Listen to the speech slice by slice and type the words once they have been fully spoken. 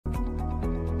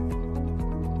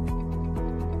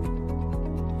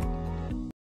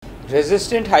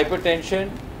Resistant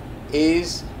hypertension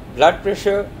is blood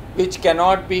pressure which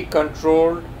cannot be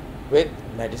controlled with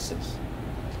medicines.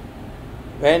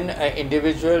 When an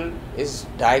individual is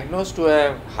diagnosed to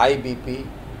have high BP,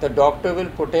 the doctor will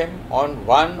put him on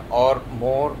one or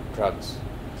more drugs.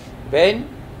 When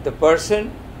the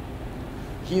person,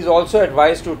 he is also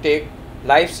advised to take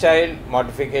lifestyle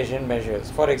modification measures.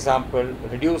 For example,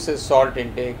 reduce his salt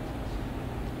intake,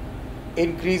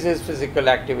 increase his physical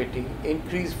activity,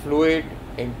 increase fluid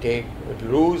intake,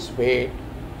 lose weight,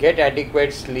 get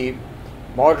adequate sleep,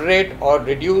 moderate or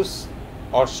reduce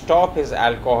or stop his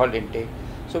alcohol intake.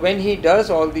 So when he does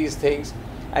all these things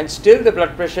and still the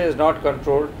blood pressure is not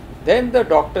controlled, then the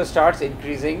doctor starts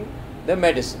increasing the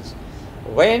medicines.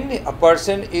 When a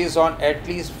person is on at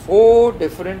least 4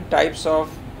 different types of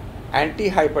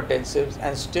antihypertensives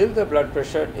and still the blood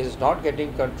pressure is not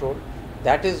getting controlled,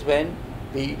 that is when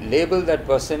we label that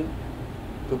person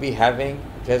to be having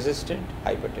resistant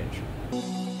hypertension.